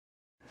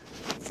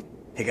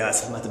Hey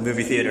guys, I'm at the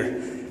movie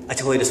theater. I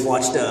totally just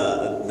watched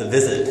The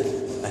Visit,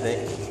 I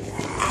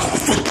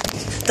think.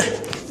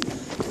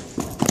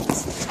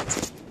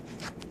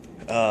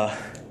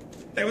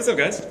 Hey, what's up,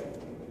 guys?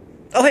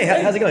 Oh, hey,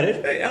 how's it going,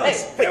 dude? Hey,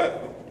 Alex. Hey,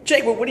 wait,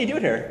 Jake, what are you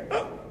doing here?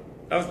 Oh,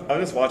 I was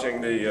just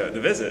watching The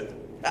Visit.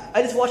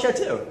 I just watched that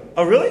too.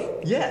 Oh, really?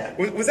 Yeah.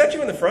 Was that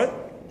you in the front?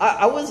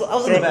 I was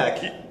in the back.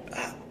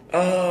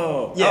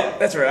 Oh, Yeah. oh,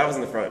 that's right. I was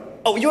in the front.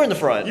 Oh, you were in the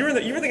front. You were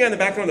the guy in the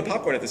back throwing the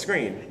popcorn at the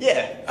screen.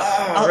 Yeah.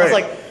 Oh, I was right.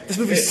 like, this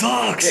movie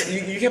sucks.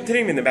 Yeah, you kept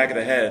hitting me in the back of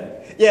the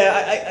head.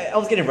 Yeah, I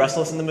was getting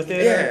restless in the movie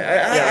theater.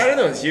 Yeah, I don't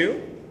know. It's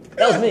you.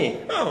 That was me.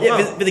 Oh, yeah,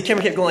 wow. but the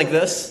camera kept going like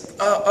this.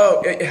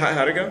 How'd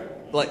it go?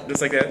 Like,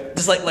 Just like that?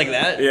 Just like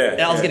that. Yeah,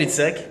 And I was yeah. getting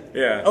sick.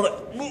 Yeah. I was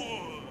like,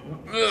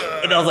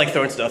 and I was like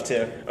throwing stuff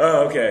too.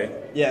 Oh, okay.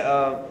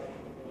 Yeah.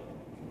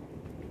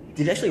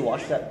 Did you actually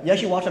watch that? You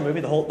actually watched that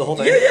movie, the whole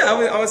thing? Yeah.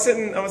 I was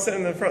sitting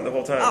in the front the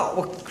whole time. Oh,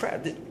 well,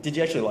 crap. Did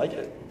you actually like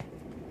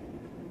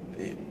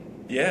it?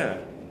 Yeah.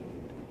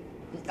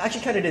 I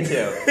actually kind of did too.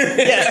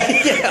 yeah.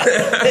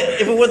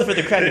 If it wasn't for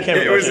the crappy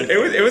camera motion.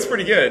 It was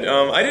pretty good.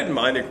 I didn't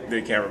mind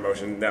the camera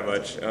motion that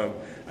much.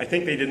 I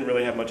think they didn't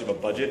really have much of a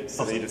budget,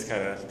 so they just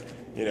kind of,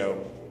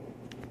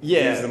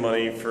 used the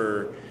money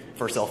for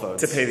cell phones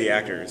to pay the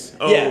actors.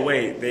 Oh, Yeah.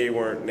 wait, they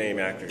weren't name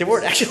actors. They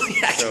weren't actually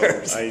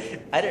actors. So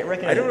I didn't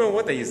recognize. I don't know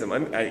what they used them.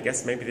 I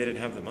guess maybe they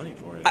didn't have the money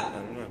for it. I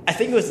don't know. I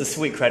think it was the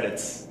sweet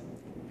credits.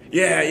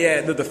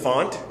 Yeah, the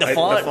font. The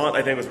font? The font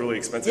I think was really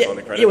expensive on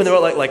the credits. Yeah, when they were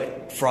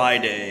like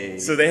Friday.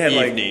 So they had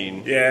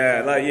evening.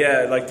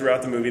 like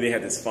throughout the movie they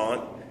had this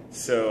font.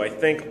 So I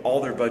think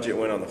all their budget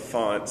went on the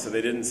font, so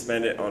they didn't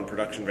spend it on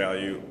production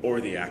value or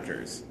the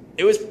actors.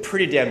 It was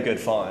pretty damn good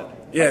font.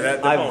 Yeah,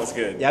 that font was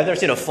good. Yeah, I've never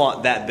seen a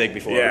font that big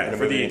before. Yeah, in a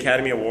for movie. the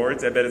Academy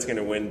Awards, I bet it's going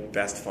to win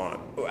best font.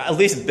 At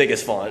least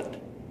biggest font.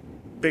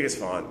 Biggest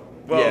font.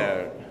 Well,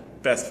 Yeah.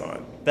 best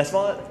font. Best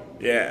font?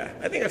 Yeah,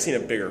 I think I've seen a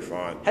bigger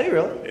font. Have you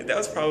really? That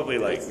was probably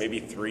like maybe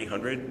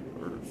 300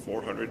 or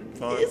 400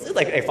 font. It's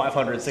like a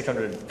 500,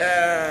 600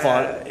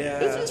 font. Yeah.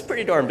 It's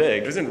pretty darn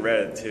big. It was in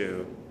red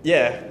too.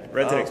 Yeah.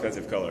 Red's an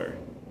expensive color.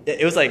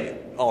 It was like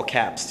all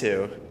caps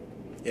too.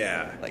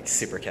 Yeah. Like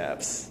super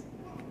caps.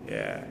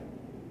 Yeah.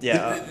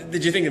 Yeah.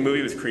 Did you think the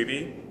movie was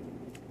creepy?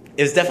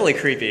 It was definitely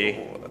creepy.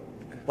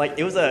 Like,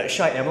 it was a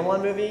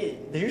Shyamalan movie.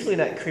 They're usually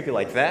not creepy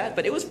like that,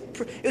 but it was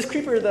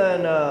creepier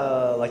than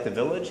like The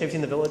Village. Have you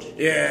seen The Village?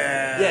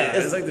 Yeah.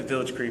 It was like The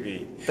Village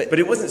creepy. But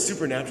it wasn't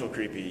supernatural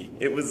creepy.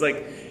 It was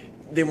like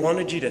they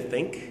wanted you to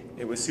think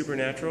it was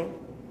supernatural.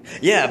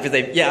 Yeah, but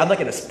I'm not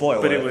gonna spoil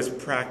it. But it was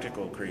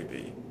practical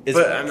creepy. It's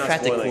but I'm not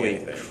spoiling practically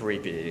anything.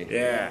 creepy.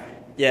 Yeah.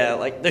 Yeah,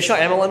 like the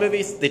Shyamalan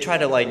movies, they try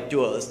to like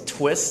do a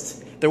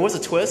twist. There was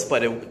a twist,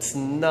 but it's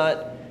not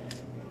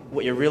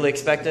what you really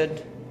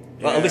expected.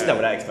 Well, at least not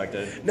what I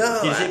expected.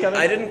 No, Did you see it coming?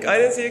 I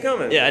didn't see it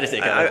coming. Yeah, I didn't see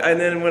it coming. And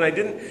then when I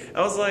didn't,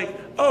 I was like,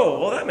 oh,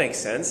 well, that makes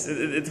sense.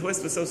 The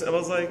twist was so. I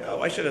was like,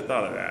 oh, I should have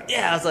thought of that.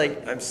 Yeah, I was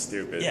like, I'm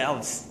stupid. yeah, I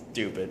was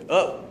stupid.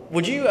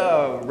 Would you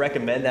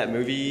recommend that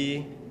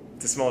movie?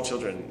 To small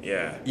children,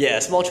 yeah. Yeah,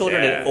 small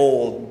children Yeah. and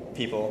old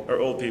people. Or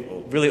old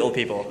people. Really old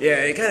people. Yeah,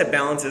 it kind of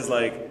balances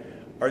like,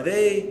 are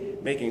they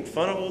making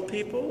fun of old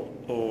people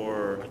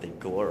or Are they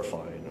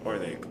glorifying? are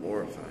they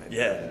glorifying?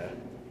 Yeah.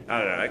 I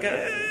don't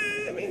know.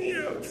 I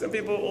mean, some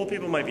people, old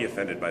people might be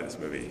offended by this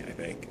movie, I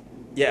think.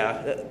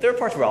 Yeah, there are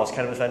parts where I was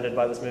kind of offended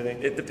by this movie.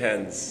 It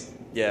depends.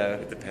 Yeah.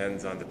 It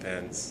depends on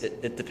depends.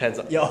 It depends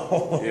on...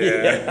 Yo.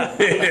 Yeah. It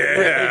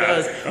really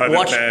does. On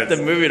Watch depends.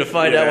 the movie to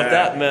find out what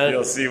that meant.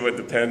 You'll see what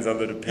depends on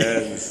the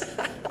depends.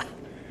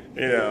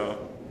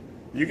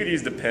 You could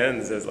use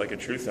depends as like a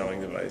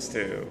truth-telling device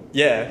too.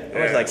 Yeah. I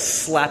was like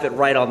slap it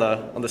right on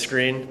the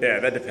screen. Yeah,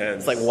 that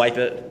depends. It's like wipe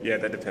it. Yeah,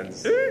 that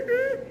depends.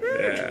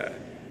 Yeah.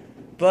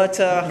 But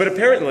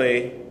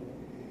apparently,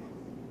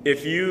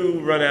 if you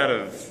run out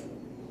of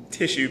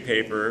tissue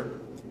paper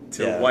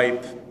to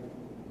wipe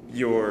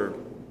your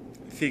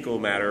fecal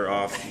matter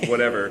off,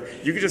 whatever,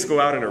 you could just go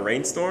out in a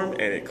rainstorm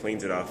and it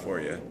cleans it off for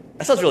you.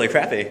 that sounds really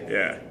crappy.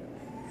 Yeah.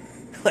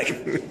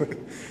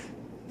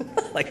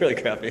 Like really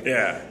crappy.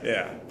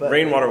 Yeah. But-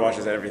 Rainwater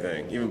washes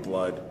everything, even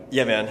blood.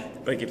 Yeah, man.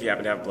 Like if you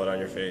happen to have blood on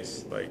your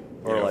face,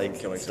 Or from like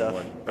killing stuff.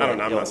 someone. I don't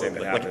know. I'm not saying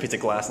that like happened. a piece of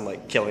glass and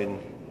like killing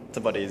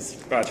somebody's.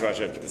 Watch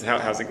it.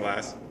 How's it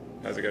glass?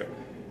 How's it go?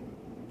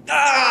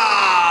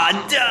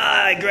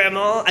 Die,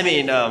 Grandma. I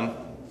mean, not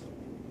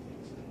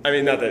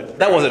that.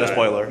 That wasn't a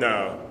spoiler.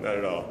 No, not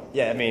at all.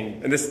 yeah. I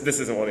mean, And this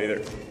isn't one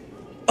either.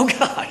 oh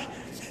god.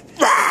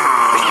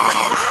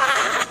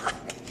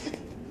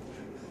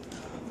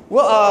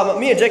 Well,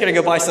 me and Jake are gonna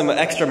go buy some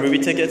extra movie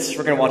tickets.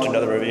 We're gonna watch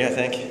another movie, I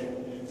think.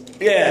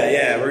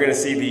 Yeah. We're gonna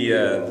see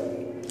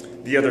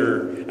the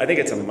other. I think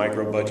it's a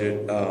micro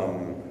budget.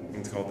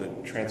 It's called the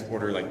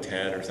Transporter, like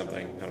 10 or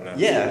something. I don't know.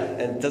 Yeah,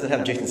 and it doesn't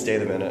have Jason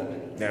Statham in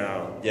it.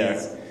 No.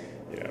 Yeah.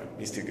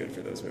 He's too good for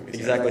those movies.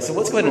 Exactly. So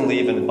let's go ahead and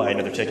leave and buy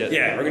another ticket.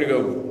 Yeah, we're gonna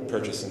go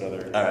purchase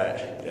another. All right.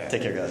 Yeah.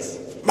 Take care, guys.